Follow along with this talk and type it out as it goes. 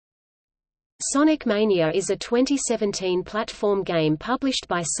Sonic Mania is a 2017 platform game published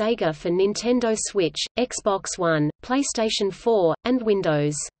by Sega for Nintendo Switch, Xbox One, PlayStation 4, and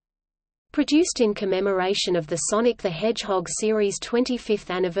Windows. Produced in commemoration of the Sonic the Hedgehog series' 25th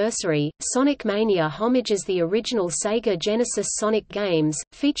anniversary, Sonic Mania homages the original Sega Genesis Sonic games,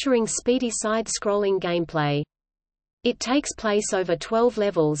 featuring speedy side-scrolling gameplay. It takes place over 12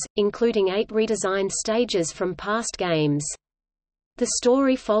 levels, including 8 redesigned stages from past games. The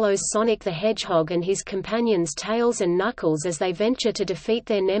story follows Sonic the Hedgehog and his companions Tails and Knuckles as they venture to defeat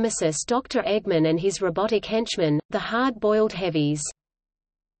their nemesis Dr. Eggman and his robotic henchmen, the Hard-Boiled Heavies.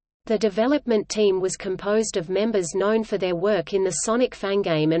 The development team was composed of members known for their work in the Sonic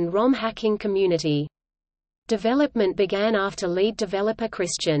fangame and ROM hacking community. Development began after lead developer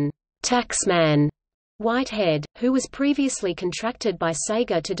Christian Taxman Whitehead, who was previously contracted by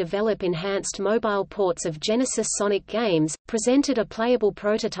Sega to develop enhanced mobile ports of Genesis Sonic games, presented a playable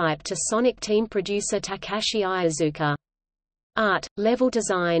prototype to Sonic team producer Takashi Iizuka. Art, level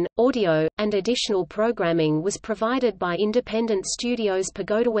design, audio, and additional programming was provided by independent studios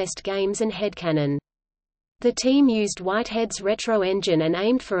Pagoda West Games and Headcanon. The team used Whitehead's retro engine and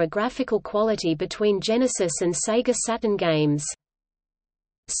aimed for a graphical quality between Genesis and Sega Saturn games.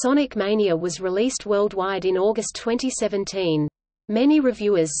 Sonic Mania was released worldwide in August 2017. Many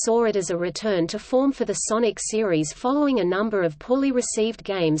reviewers saw it as a return to form for the Sonic series following a number of poorly received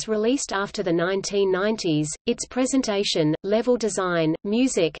games released after the 1990s. Its presentation, level design,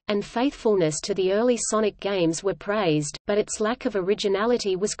 music, and faithfulness to the early Sonic games were praised, but its lack of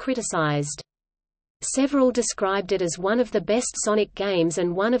originality was criticized. Several described it as one of the best Sonic games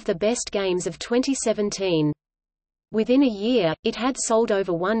and one of the best games of 2017. Within a year, it had sold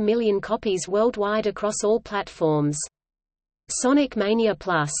over 1 million copies worldwide across all platforms. Sonic Mania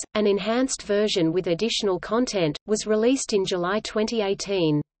Plus, an enhanced version with additional content, was released in July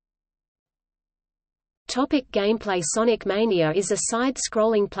 2018. Topic gameplay. Sonic Mania is a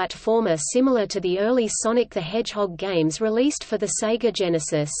side-scrolling platformer similar to the early Sonic the Hedgehog games released for the Sega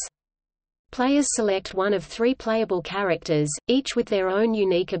Genesis. Players select one of 3 playable characters, each with their own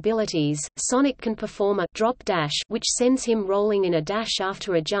unique abilities. Sonic can perform a drop dash, which sends him rolling in a dash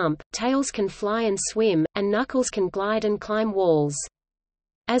after a jump, Tails can fly and swim, and Knuckles can glide and climb walls.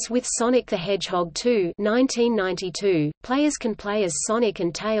 As with Sonic the Hedgehog 2 (1992), players can play as Sonic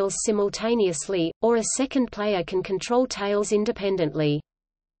and Tails simultaneously, or a second player can control Tails independently.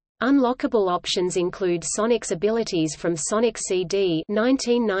 Unlockable options include Sonic's abilities from Sonic CD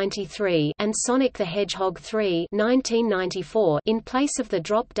 (1993) and Sonic the Hedgehog 3 (1994) in place of the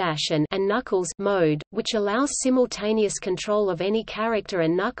drop dash and Knuckles mode, which allows simultaneous control of any character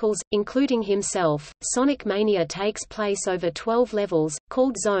and Knuckles, including himself. Sonic Mania takes place over 12 levels,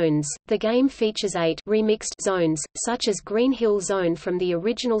 called zones. The game features 8 remixed zones, such as Green Hill Zone from the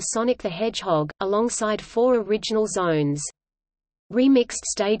original Sonic the Hedgehog, alongside 4 original zones. Remixed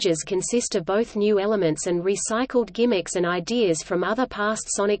stages consist of both new elements and recycled gimmicks and ideas from other past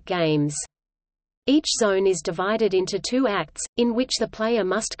Sonic games. Each zone is divided into 2 acts, in which the player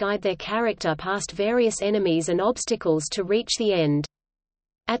must guide their character past various enemies and obstacles to reach the end.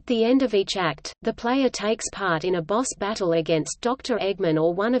 At the end of each act, the player takes part in a boss battle against Dr. Eggman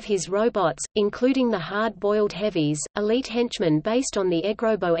or one of his robots, including the Hard-Boiled Heavies, elite henchmen based on the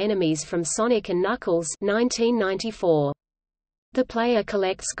Eggrobo enemies from Sonic and Knuckles 1994. The player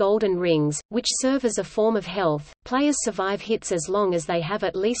collects golden rings, which serve as a form of health. Players survive hits as long as they have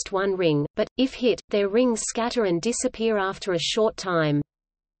at least 1 ring, but, if hit, their rings scatter and disappear after a short time.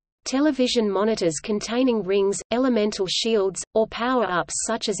 Television monitors containing rings, elemental shields, or power-ups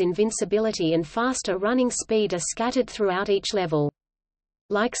such as invincibility and faster running speed are scattered throughout each level.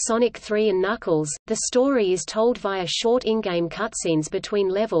 Like Sonic 3 and Knuckles, the story is told via short in-game cutscenes between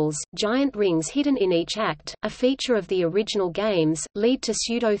levels. Giant rings hidden in each act, a feature of the original games, lead to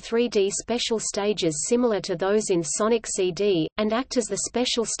pseudo-3D special stages similar to those in Sonic CD, and act as the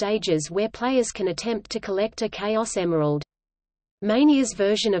special stages where players can attempt to collect a Chaos Emerald. Mania's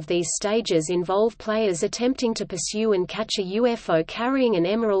version of these stages involve players attempting to pursue and catch a UFO carrying an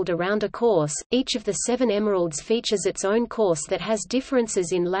emerald around a course. Each of the 7 emeralds features its own course that has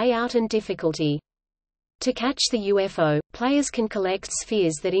differences in layout and difficulty. To catch the UFO, players can collect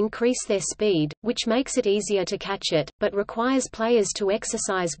spheres that increase their speed, which makes it easier to catch it, but requires players to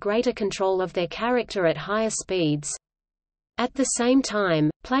exercise greater control of their character at higher speeds. At the same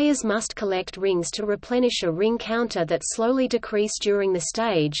time, players must collect rings to replenish a ring counter that slowly decreases during the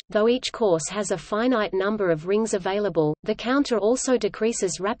stage. Though each course has a finite number of rings available, the counter also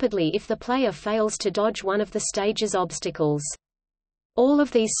decreases rapidly if the player fails to dodge one of the stage's obstacles. All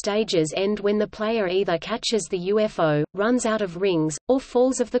of these stages end when the player either catches the UFO, runs out of rings, or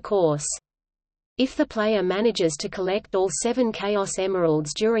falls off the course. If the player manages to collect all 7 Chaos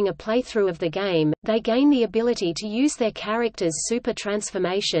Emeralds during a playthrough of the game, they gain the ability to use their character's super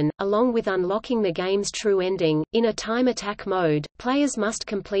transformation, along with unlocking the game's true ending. In a time attack mode, players must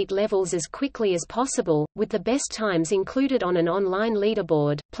complete levels as quickly as possible, with the best times included on an online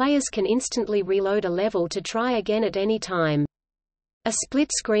leaderboard. Players can instantly reload a level to try again at any time. A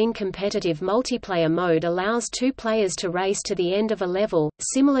split-screen competitive multiplayer mode allows 2 players to race to the end of a level,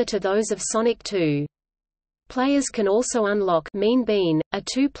 similar to those of Sonic 2. Players can also unlock Mean Bean, a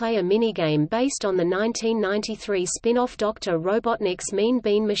 2-player minigame based on the 1993 spin-off Dr. Robotnik's Mean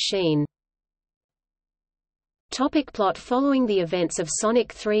Bean machine. Topic plot. Following the events of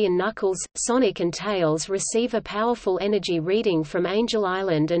Sonic 3 and Knuckles, Sonic and Tails receive a powerful energy reading from Angel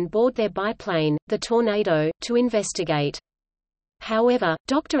Island and board their biplane, the Tornado, to investigate. However,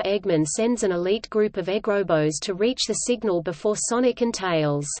 Dr. Eggman sends an elite group of Eggrobos to reach the signal before Sonic and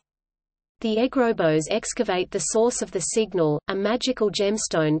Tails. The Eggrobos excavate the source of the signal, a magical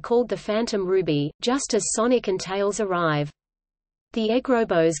gemstone called the Phantom Ruby, just as Sonic and Tails arrive. The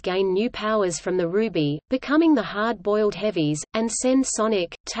Eggrobos gain new powers from the Ruby, becoming the hard-boiled heavies, and send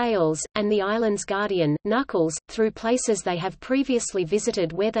Sonic, Tails, and the island's guardian, Knuckles, through places they have previously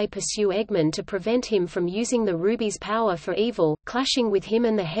visited where they pursue Eggman to prevent him from using the Ruby's power for evil, clashing with him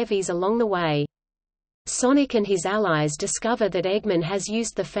and the heavies along the way. Sonic and his allies discover that Eggman has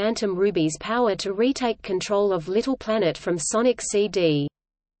used the Phantom Ruby's power to retake control of Little Planet from Sonic CD.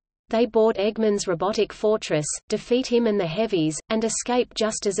 They board Eggman's robotic fortress, defeat him and the heavies, and escape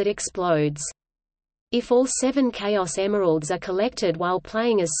just as it explodes. If all 7 Chaos Emeralds are collected while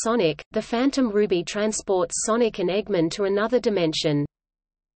playing as Sonic, the Phantom Ruby transports Sonic and Eggman to another dimension.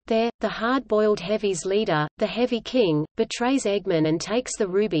 There, the hard-boiled heavies leader, the Heavy King, betrays Eggman and takes the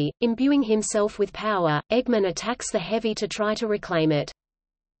Ruby, imbuing himself with power. Eggman attacks the Heavy to try to reclaim it.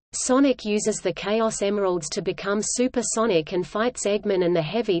 Sonic uses the Chaos Emeralds to become Super Sonic and fights Eggman and the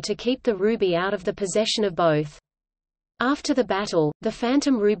Heavy to keep the Ruby out of the possession of both. After the battle, the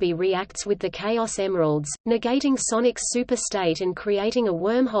Phantom Ruby reacts with the Chaos Emeralds, negating Sonic's super state and creating a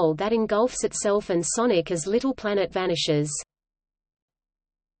wormhole that engulfs itself and Sonic as Little Planet vanishes.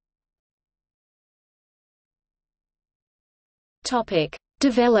 Topic: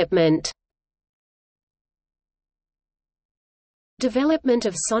 Development. Development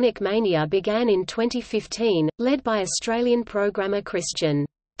of Sonic Mania began in 2015, led by Australian programmer Christian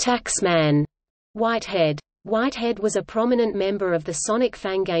 "Taxman" Whitehead. Whitehead was a prominent member of the Sonic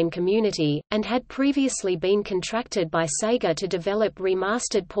fangame community, and had previously been contracted by Sega to develop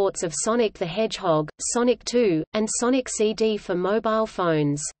remastered ports of Sonic the Hedgehog, Sonic 2, and Sonic CD for mobile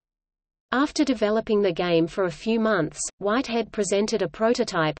phones. After developing the game for a few months, Whitehead presented a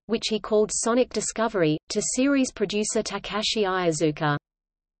prototype, which he called Sonic Discovery, to series producer Takashi Iizuka.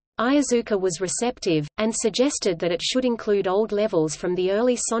 Iizuka was receptive, and suggested that it should include old levels from the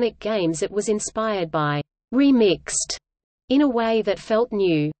early Sonic games it was inspired by, remixed, in a way that felt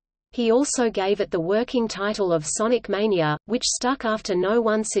new. He also gave it the working title of Sonic Mania, which stuck after no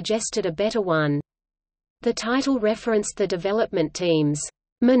one suggested a better one. The title referenced the development team's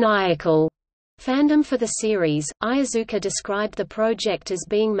maniacal fandom for the series. Iizuka described the project as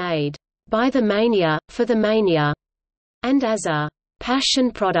being made by the mania, for the mania, and as a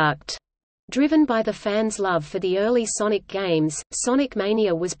passion product. Driven by the fans' love for the early Sonic games, Sonic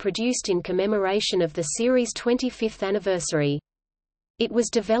Mania was produced in commemoration of the series' 25th anniversary. It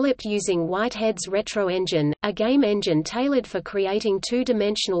was developed using Whitehead's Retro Engine, a game engine tailored for creating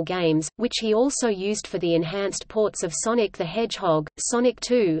two-dimensional games, which he also used for the enhanced ports of Sonic the Hedgehog, Sonic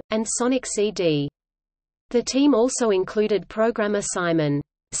 2, and Sonic CD. The team also included programmer Simon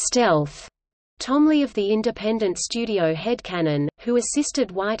Stealth Tomley of the independent studio Headcanon, who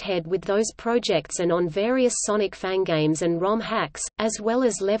assisted Whitehead with those projects and on various Sonic fangames and ROM hacks, as well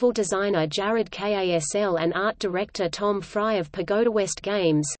as level designer Jared Kasl and art director Tom Fry of Pagoda West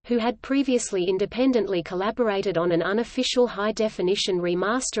Games, who had previously independently collaborated on an unofficial high-definition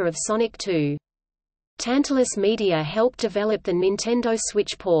remaster of Sonic 2. Tantalus Media helped develop the Nintendo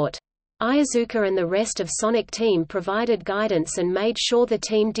Switch port. Iizuka and the rest of Sonic team provided guidance and made sure the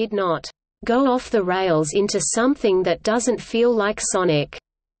team did not go off the rails into something that doesn't feel like Sonic.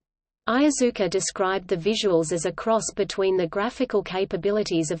 Iizuka described the visuals as a cross between the graphical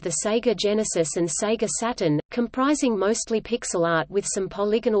capabilities of the Sega Genesis and Sega Saturn, comprising mostly pixel art with some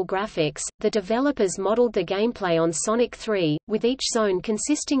polygonal graphics. The developers modeled the gameplay on Sonic 3, with each zone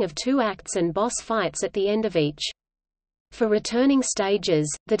consisting of 2 acts and boss fights at the end of each. For returning stages,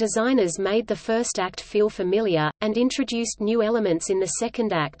 the designers made the first act feel familiar, and introduced new elements in the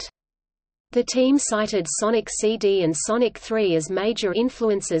second act. The team cited Sonic CD and Sonic 3 as major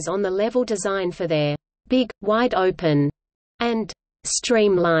influences on the level design for their big, wide open, and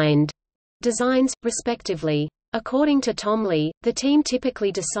streamlined designs, respectively. According to Tom Lee, the team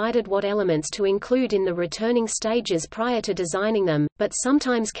typically decided what elements to include in the returning stages prior to designing them, but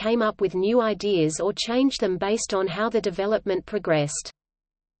sometimes came up with new ideas or changed them based on how the development progressed.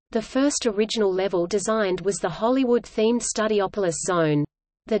 The first original level designed was the Hollywood-themed Studiopolis Zone.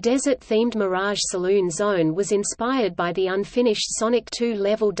 The desert-themed Mirage Saloon Zone was inspired by the unfinished Sonic 2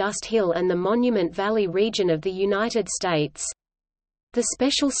 level Dust Hill and the Monument Valley region of the United States. The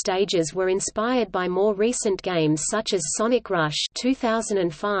special stages were inspired by more recent games such as Sonic Rush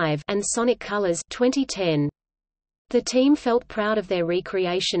 2005 and Sonic Colors 2010. The team felt proud of their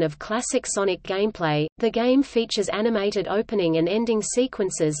recreation of classic Sonic gameplay. The game features animated opening and ending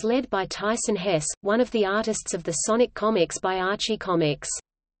sequences led by Tyson Hesse, one of the artists of the Sonic comics by Archie Comics.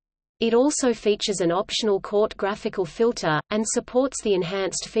 It also features an optional Court graphical filter, and supports the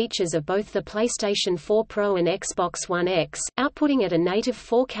enhanced features of both the PlayStation 4 Pro and Xbox One X, outputting at a native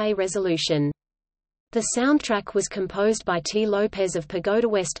 4K resolution. The soundtrack was composed by T. Lopez of Pagoda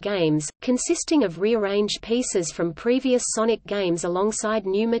West Games, consisting of rearranged pieces from previous Sonic games alongside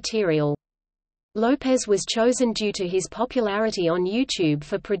new material. Lopez was chosen due to his popularity on YouTube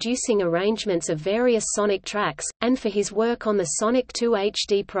for producing arrangements of various Sonic tracks, and for his work on the Sonic 2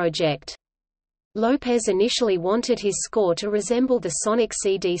 HD project. Lopez initially wanted his score to resemble the Sonic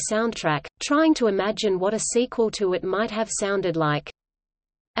CD soundtrack, trying to imagine what a sequel to it might have sounded like.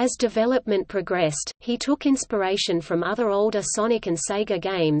 As development progressed, he took inspiration from other older Sonic and Sega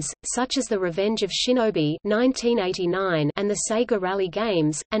games, such as The Revenge of Shinobi 1989 and the Sega Rally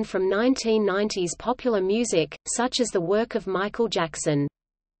games, and from 1990s popular music, such as the work of Michael Jackson.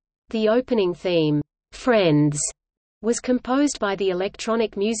 The opening theme, "Friends", was composed by the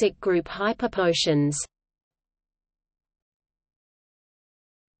electronic music group Hyperpotions.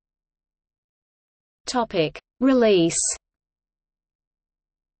 Release.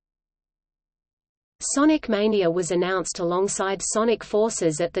 Sonic Mania was announced alongside Sonic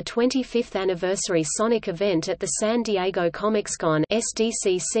Forces at the 25th anniversary Sonic event at the San Diego Comic-Con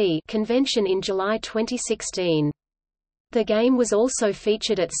 (SDCC) convention in July 2016. The game was also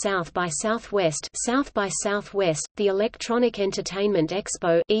featured at South by Southwest, the Electronic Entertainment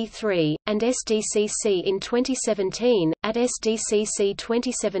Expo (E3), and SDCC in 2017. At SDCC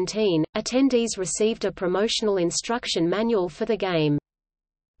 2017, attendees received a promotional instruction manual for the game.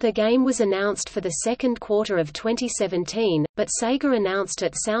 The game was announced for the second quarter of 2017, but Sega announced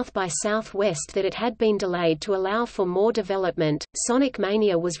at South by Southwest that it had been delayed to allow for more development. Sonic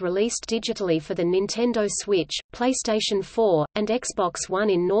Mania was released digitally for the Nintendo Switch, PlayStation 4, and Xbox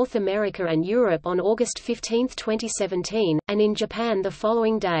One in North America and Europe on August 15, 2017, and in Japan the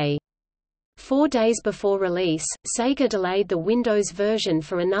following day. 4 days before release, Sega delayed the Windows version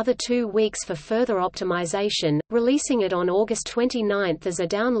for another 2 weeks for further optimization, releasing it on August 29 as a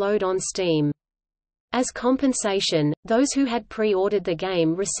download on Steam. As compensation, those who had pre-ordered the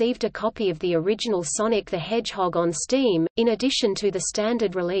game received a copy of the original Sonic the Hedgehog on Steam. In addition to the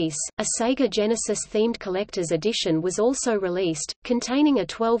standard release, a Sega Genesis-themed collector's edition was also released, containing a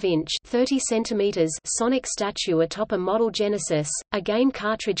 12-inch (30 cm) Sonic statue atop a model Genesis, a game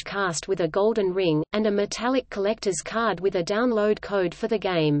cartridge cast with a golden ring, and a metallic collector's card with a download code for the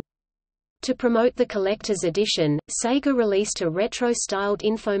game. To promote the collector's edition, Sega released a retro-styled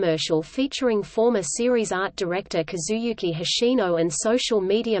infomercial featuring former series art director Kazuyuki Hoshino and social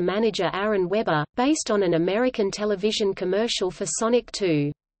media manager Aaron Weber, based on an American television commercial for Sonic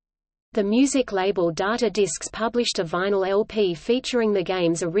 2. The music label Data Discs published a vinyl LP featuring the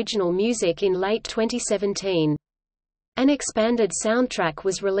game's original music in late 2017. An expanded soundtrack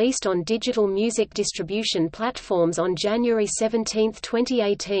was released on digital music distribution platforms on January 17,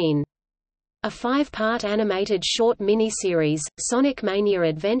 2018. A 5-part animated short miniseries, Sonic Mania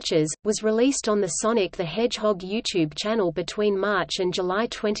Adventures, was released on the Sonic the Hedgehog YouTube channel between March and July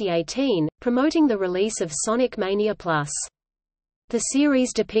 2018, promoting the release of Sonic Mania Plus. The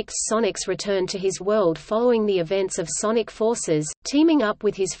series depicts Sonic's return to his world following the events of Sonic Forces, teaming up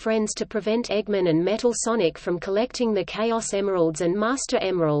with his friends to prevent Eggman and Metal Sonic from collecting the Chaos Emeralds and Master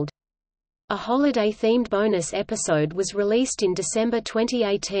Emerald. A holiday-themed bonus episode was released in December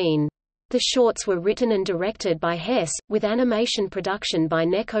 2018. The shorts were written and directed by Hesse, with animation production by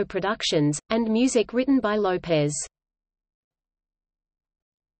Neko Productions, and music written by Lopez.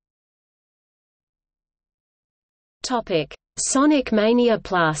 Sonic Mania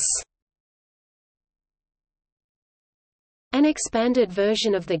Plus. An expanded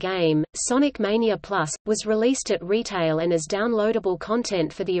version of the game, Sonic Mania Plus, was released at retail and as downloadable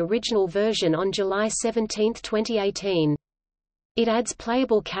content for the original version on July 17, 2018. It adds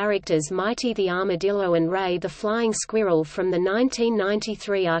playable characters Mighty the Armadillo and Ray the Flying Squirrel from the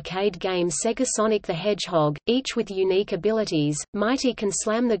 1993 arcade game Sega Sonic the Hedgehog, each with unique abilities. Mighty can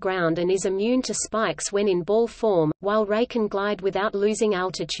slam the ground and is immune to spikes when in ball form, while Ray can glide without losing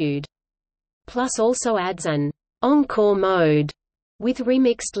altitude. Plus also adds an encore mode with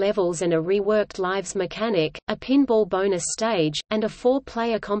remixed levels and a reworked lives mechanic, a pinball bonus stage, and a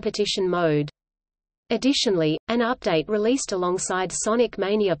 4-player competition mode. Additionally, an update released alongside Sonic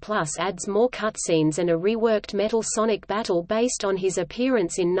Mania Plus adds more cutscenes and a reworked Metal Sonic battle based on his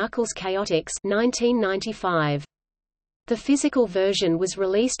appearance in Knuckles Chaotix 1995. The physical version was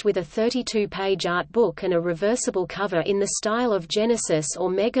released with a 32-page art book and a reversible cover in the style of Genesis or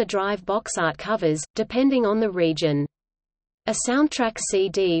Mega Drive box art covers, depending on the region. A soundtrack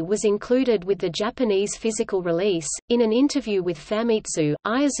CD was included with the Japanese physical release. In an interview with Famitsu,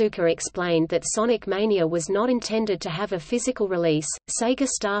 Iizuka explained that Sonic Mania was not intended to have a physical release. Sega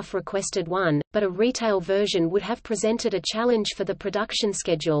staff requested one, but a retail version would have presented a challenge for the production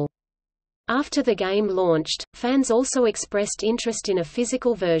schedule. After the game launched, fans also expressed interest in a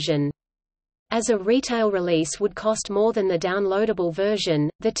physical version. As a retail release would cost more than the downloadable version,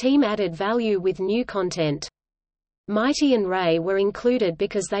 the team added value with new content. Mighty and Ray were included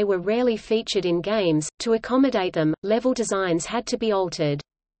because they were rarely featured in games. To accommodate them, level designs had to be altered.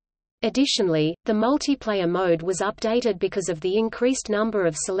 Additionally, the multiplayer mode was updated because of the increased number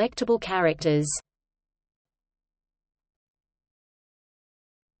of selectable characters.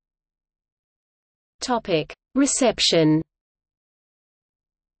 Topic: Reception.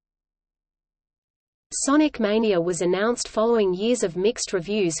 Sonic Mania was announced following years of mixed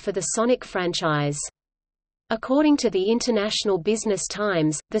reviews for the Sonic franchise. According to the International Business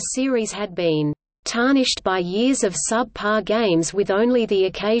Times, the series had been tarnished by years of subpar games with only the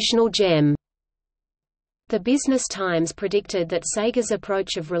occasional gem. The Business Times predicted that Sega's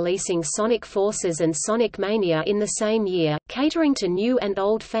approach of releasing Sonic Forces and Sonic Mania in the same year, catering to new and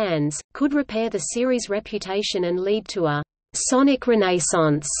old fans, could repair the series' reputation and lead to a Sonic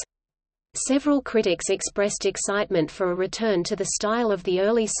Renaissance. Several critics expressed excitement for a return to the style of the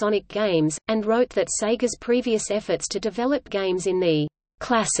early Sonic games, and wrote that Sega's previous efforts to develop games in the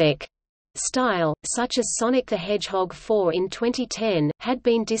classic style, such as Sonic the Hedgehog 4 in 2010, had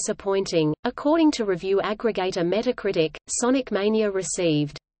been disappointing. According to review aggregator Metacritic, Sonic Mania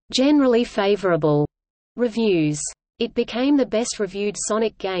received generally favorable reviews. It became the best-reviewed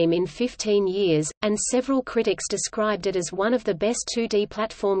Sonic game in 15 years, and several critics described it as one of the best 2D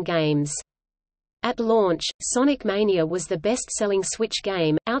platform games. At launch, Sonic Mania was the best-selling Switch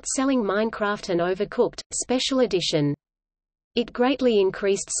game, outselling Minecraft and Overcooked, Special Edition. It greatly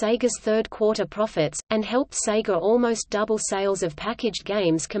increased Sega's third-quarter profits, and helped Sega almost double sales of packaged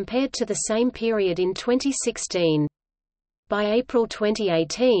games compared to the same period in 2016. By April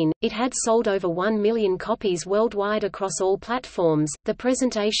 2018, it had sold over 1 million copies worldwide across all platforms. The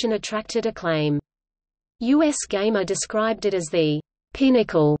presentation attracted acclaim. US Gamer described it as the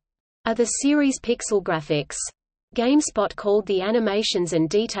pinnacle of the series' pixel graphics. GameSpot called the animations and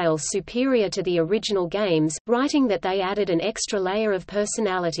details superior to the original games, writing that they added an extra layer of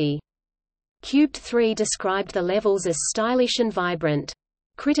personality. Cubed 3 described the levels as stylish and vibrant.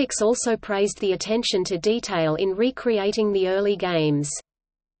 Critics also praised the attention to detail in recreating the early games.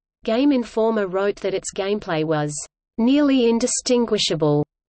 Game Informer wrote that its gameplay was nearly indistinguishable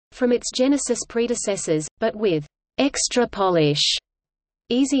from its Genesis predecessors, but with extra polish.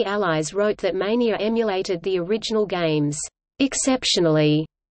 Easy Allies wrote that Mania emulated the original games exceptionally,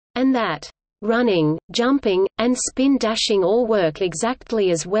 and that running, jumping, and spin dashing all work exactly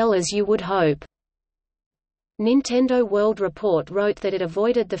as well as you would hope. Nintendo World Report wrote that it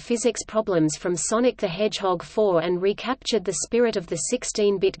avoided the physics problems from Sonic the Hedgehog 4 and recaptured the spirit of the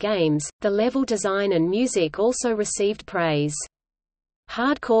 16-bit games. The level design and music also received praise.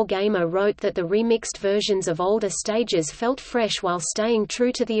 Hardcore Gamer wrote that the remixed versions of older stages felt fresh while staying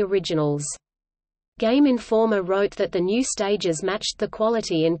true to the originals. Game Informer wrote that the new stages matched the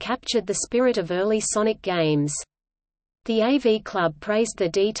quality and captured the spirit of early Sonic games. The AV Club praised the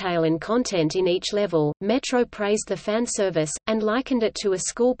detail and content in each level, Metro praised the fanservice, and likened it to a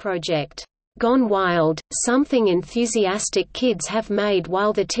school project, "gone wild, something enthusiastic kids have made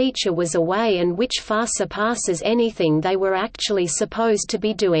while the teacher was away and which far surpasses anything they were actually supposed to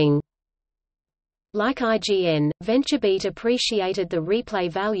be doing." Like IGN, VentureBeat appreciated the replay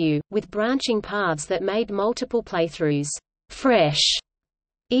value, with branching paths that made multiple playthroughs fresh.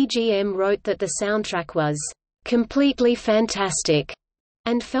 EGM wrote that the soundtrack was completely fantastic,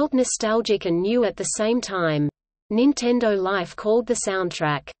 and felt nostalgic and new at the same time. Nintendo Life called the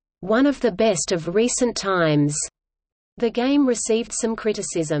soundtrack, one of the best of recent times. The game received some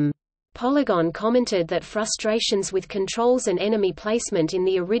criticism. Polygon commented that frustrations with controls and enemy placement in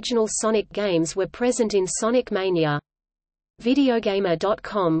the original Sonic games were present in Sonic Mania.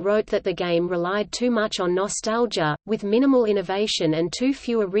 Videogamer.com wrote that the game relied too much on nostalgia, with minimal innovation and too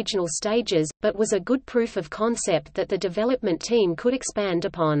few original stages, but was a good proof of concept that the development team could expand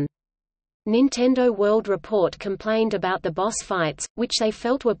upon. Nintendo World Report complained about the boss fights, which they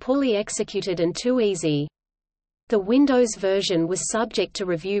felt were poorly executed and too easy. The Windows version was subject to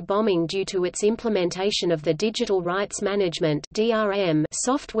review bombing due to its implementation of the Digital Rights Management (DRM)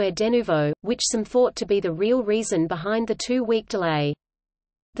 software Denuvo, which some thought to be the real reason behind the 2-week delay.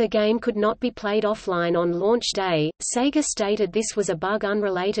 The game could not be played offline on launch day. Sega stated this was a bug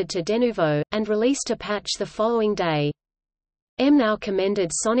unrelated to Denuvo, and released a patch the following day. Now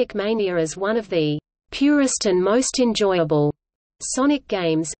commended Sonic Mania as one of the purest and most enjoyable Sonic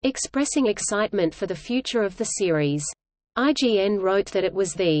games, expressing excitement for the future of the series. IGN wrote that it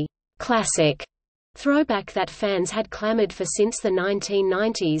was the classic throwback that fans had clamored for since the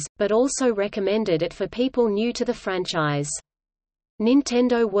 1990s, but also recommended it for people new to the franchise.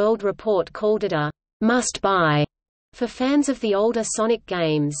 Nintendo World Report called it a must-buy for fans of the older Sonic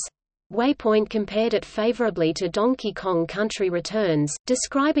games. Waypoint compared it favorably to Donkey Kong Country Returns,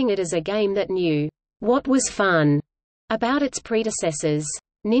 describing it as a game that knew what was fun about its predecessors.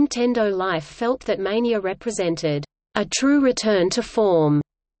 Nintendo Life felt that Mania represented a true return to form,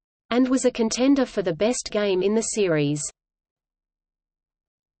 and was a contender for the best game in the series.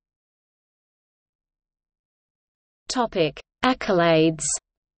 Accolades.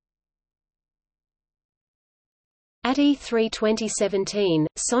 At E3 2017,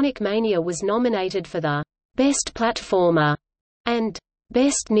 Sonic Mania was nominated for the Best Platformer and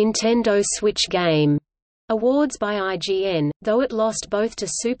Best Nintendo Switch Game awards by IGN, though it lost both to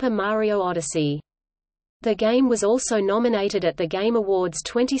Super Mario Odyssey. The game was also nominated at the Game Awards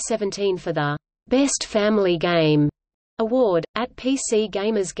 2017 for the Best Family Game award, at PC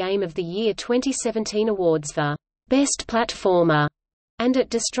Gamer's Game of the Year 2017 awards for Best Platformer, and at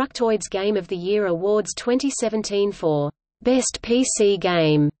Destructoid's Game of the Year Awards 2017 for Best PC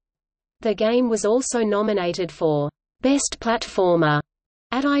Game. The game was also nominated for Best Platformer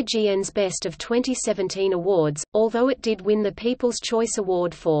at IGN's Best of 2017 awards, although it did win the People's Choice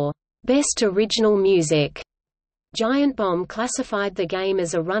Award for Best Original Music. Giant Bomb classified the game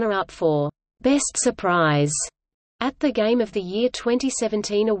as a runner-up for Best Surprise at the Game of the Year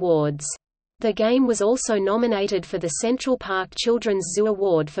 2017 awards. The game was also nominated for the Central Park Children's Zoo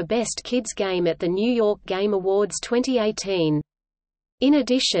Award for Best Kids Game at the New York Game Awards 2018. In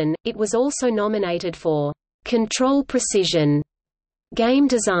addition, it was also nominated for Control Precision, Game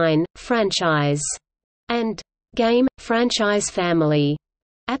Design, Franchise, and Game, Franchise Family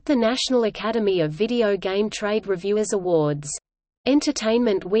at the National Academy of Video Game Trade Reviewers Awards.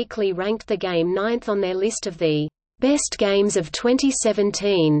 Entertainment Weekly ranked the game 9th on their list of the Best Games of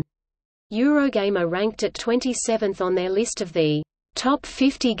 2017. Eurogamer ranked it 27th on their list of the Top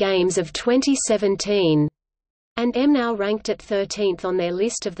 50 Games of 2017. And MNOW ranked it 13th on their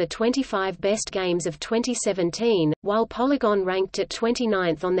list of the 25 best games of 2017, while Polygon ranked it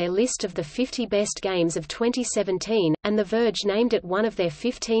 29th on their list of the 50 best games of 2017, and The Verge named it one of their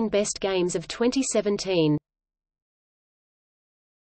 15 best games of 2017.